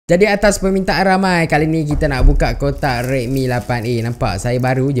Jadi atas permintaan ramai, kali ni kita nak buka kotak Redmi 8A. Nampak saya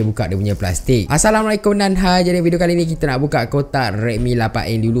baru je buka dia punya plastik. Assalamualaikum dan hai. Jadi video kali ni kita nak buka kotak Redmi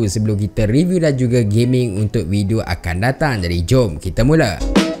 8A dulu sebelum kita review dan juga gaming untuk video akan datang. Jadi jom kita mula.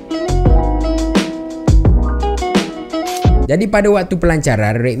 Jadi pada waktu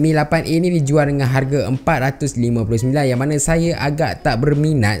pelancaran, Redmi 8A ni dijual dengan harga 459, yang mana saya agak tak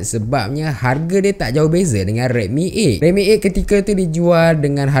berminat sebabnya harga dia tak jauh beza dengan Redmi A. Redmi A ketika tu dijual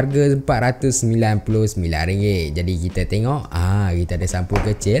dengan harga RM499. Jadi kita tengok, kita ada sampul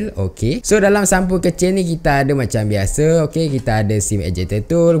kecil. Okey. So dalam sampul kecil ni kita ada macam biasa, okey, kita ada SIM ejector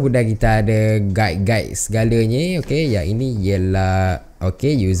tool, kemudian kita ada guide segalanya. Okey, yang ini ialah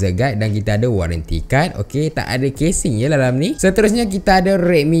user guide dan kita ada warranty card. Tak ada casing je dalam ni. Seterusnya kita ada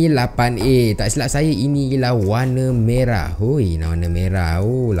Redmi 8A. Tak silap saya ini ialah warna merah. Warna merah.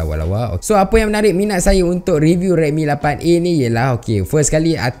 Lawa-lawa. So apa yang menarik minat saya untuk review Redmi 8A ni ialah first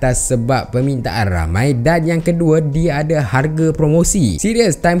kali atas sebab permintaan ramai, dan yang kedua dia ada harga promosi.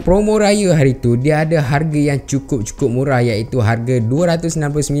 Serius, time promo raya hari tu dia ada harga yang cukup murah, iaitu harga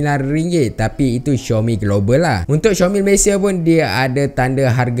RM269, tapi itu Xiaomi global lah. Untuk Xiaomi Malaysia pun dia ada tanda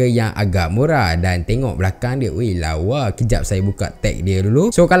harga yang agak murah, dan tengok belakang dia, lawa. Kejap saya buka tag dia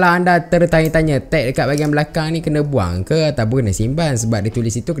dulu. So kalau anda tertanya-tanya tag dekat bahagian belakang ni kena buang ke ataupun kena simpan, sebab dia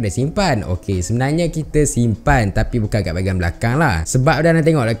tulis itu kena simpan. Sebenarnya kita simpan tapi bukan kat bahagian belakang lah, sebab dah nak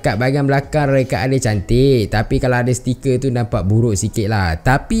tengok dekat bahagian belakang rekaan dia cantik, tapi kalau ada stiker tu nampak buruk sikit lah.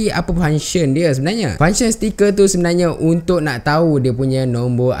 Tapi apa function dia sebenarnya? Function stiker tu sebenarnya untuk nak tahu dia punya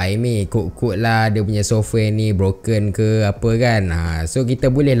nombor IMEI, kod-kod lah, dia punya software ni broken ke apa kan. So kita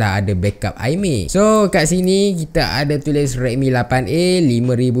boleh lah ada backup IMEI. So kat sini kita ada tulis Redmi 8A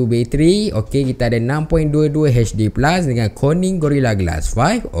 5000 bateri. Kita ada 6.22 HD Plus dengan Corning Gorilla Glass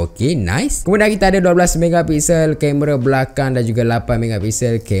 5. Nice. Kemudian kita ada 12 megapiksel kamera belakang dan juga 8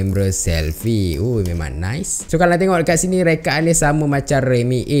 megapiksel kamera selfie. Memang nice. So kalau tengok dekat sini rekaan dia sama macam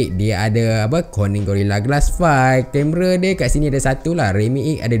Redmi 8. Dia ada Corning Gorilla Glass 5. Kamera dia kat sini ada satu lah,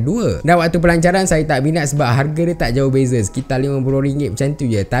 Redmi 8 ada dua. Dan waktu pelancaran saya tak minat sebab harga dia tak jauh beza, sekitar RM50 macam tu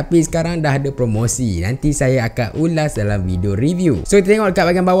je. Tapi sekarang dah ada promosi, nanti saya akan ulas dalam video review. So kita tengok dekat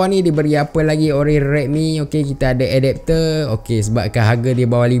bahagian bawah ni diberi apa lagi oleh Redmi. Kita ada adapter. Sebabkan harga dia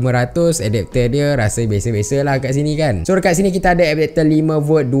bawah 500, adapter dia rasa biasa-biasa lah kat sini kan. So dekat sini kita ada adapter 5V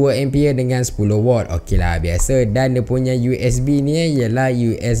 2A dengan 10W. Lah biasa. Dan dia punya USB ni ialah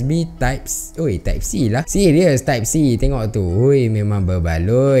USB Type C lah. Serius Type C. Tengok tu. Memang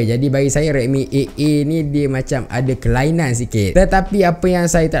berbaloi. Jadi bagi saya Redmi 8A ni dia macam ada kelainan sikit. Tetapi apa yang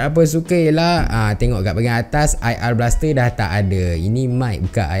saya tak apa suka ialah tengok kat bahagian atas IR blaster dah tak ada. Ini mic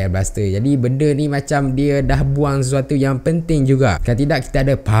bukan IR blaster. Jadi benda ni macam dia dah buang sesuatu yang penting juga. Kalau tidak kita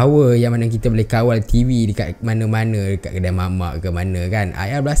ada power yang mana kita boleh kawal TV dekat mana-mana, dekat kedai mamak ke mana kan.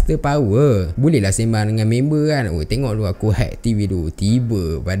 IR blaster power. Bolehlah sembang dengan member kan. Tengok dulu aku hack TV dulu.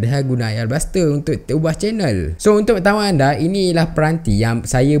 Tiba padahal guna IR blaster untuk ubah channel. So untuk tahu anda, inilah peranti yang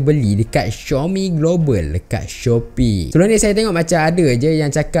saya beli dekat Xiaomi Global, dekat Shopee. Sebelum ni saya tengok macam ada je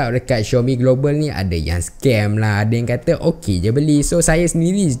yang cakap dekat Xiaomi Global ni ada yang scam lah, ada yang kata okey je beli. So saya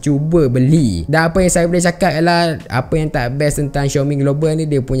sendiri cuba beli, dan apa yang saya boleh cakap ialah apa yang tak best tentang Xiaomi Global ni,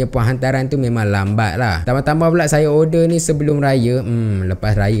 dia punya penghantaran tu memang lambat lah. Tambah-tambah pula saya order ni sebelum raya.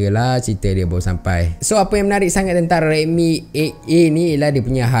 Lepas raya lah cerita dia baru sampai. So apa yang menarik sangat tentang Redmi 8A ni ialah dia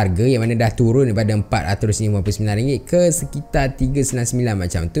punya harga yang mana dah turun daripada RM499 ke sekitar RM399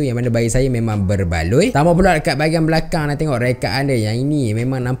 macam tu, yang mana bagi saya memang berbaloi. Tambah pula dekat bahagian belakang nak tengok rekaan dia, yang ini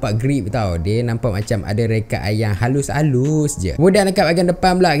memang nampak grip tau. Dia nampak macam ada rekaan yang halus-halus je. Kemudian dekat bahagian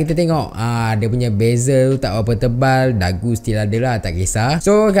depan pula kita tengok dia punya bezel tak apa tebal, dagu still ada lah, tak kisah.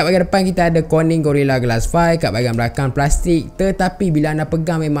 So kat bahagian depan kita ada Corning Gorilla Glass 5, kat bahagian belakang plastik. Tetapi bila anda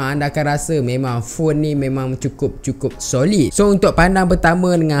pegang memang anda akan rasa memang phone ni memang cukup solid. So untuk pandang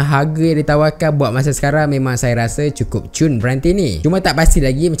pertama dengan harga yang ditawarkan buat masa sekarang, memang saya rasa cukup cun peranti ni. Cuma tak pasti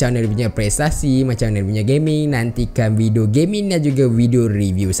lagi macam mana dia punya prestasi, macam mana dia punya gaming. Nantikan video gaming dan juga video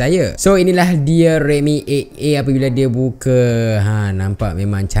review saya. So inilah dia Redmi 8A apabila dia buka. Nampak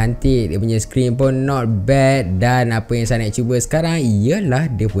memang cantik. Dia punya screen pun not bad. Dan apa yang saya nak cuba sekarang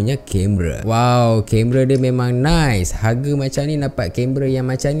ialah dia punya kamera. Wow, kamera dia memang nice. Harga macam ni dapat kamera yang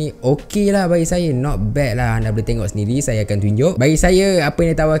macam ni okey lah bagi saya, not bad lah. Anda boleh tengok sendiri, saya akan tunjuk. Bagi saya apa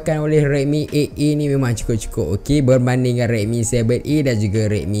yang ditawarkan oleh Redmi 8A ni memang cukup okey berbanding dengan Redmi 7A dan juga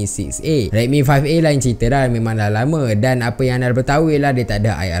Redmi 6A. Redmi 5A lain cerita dah, memang dah lama. Dan apa yang anda bertahu ialah dia tak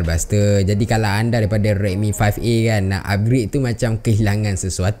ada IR buster. Jadi kalau anda daripada Redmi 5A kan nak upgrade tu macam kehilangan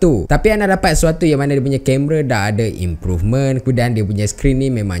sesuatu. Tapi anda dapat sesuatu yang mana dia punya kamera dah ada improvement, kemudian dia punya screen ni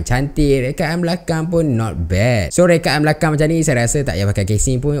memang cantik, rekaan belakang pun not bad. So rekaan belakang macam ni saya rasa tak payah pakai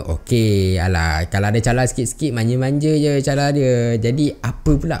casing pun okey. Alah, kalau ada cala sikit-sikit manja-manja je cala dia. Jadi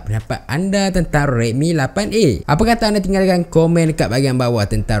apa pula pendapat anda tentang Redmi 8A? Apa kata anda tinggalkan komen dekat bahagian bawah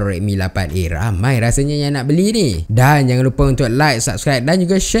tentang Redmi 8A. Ramai rasanya yang nak beli ni. Dan jangan lupa untuk like, subscribe dan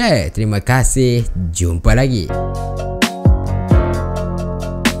juga share. Terima kasih. Jumpa lagi.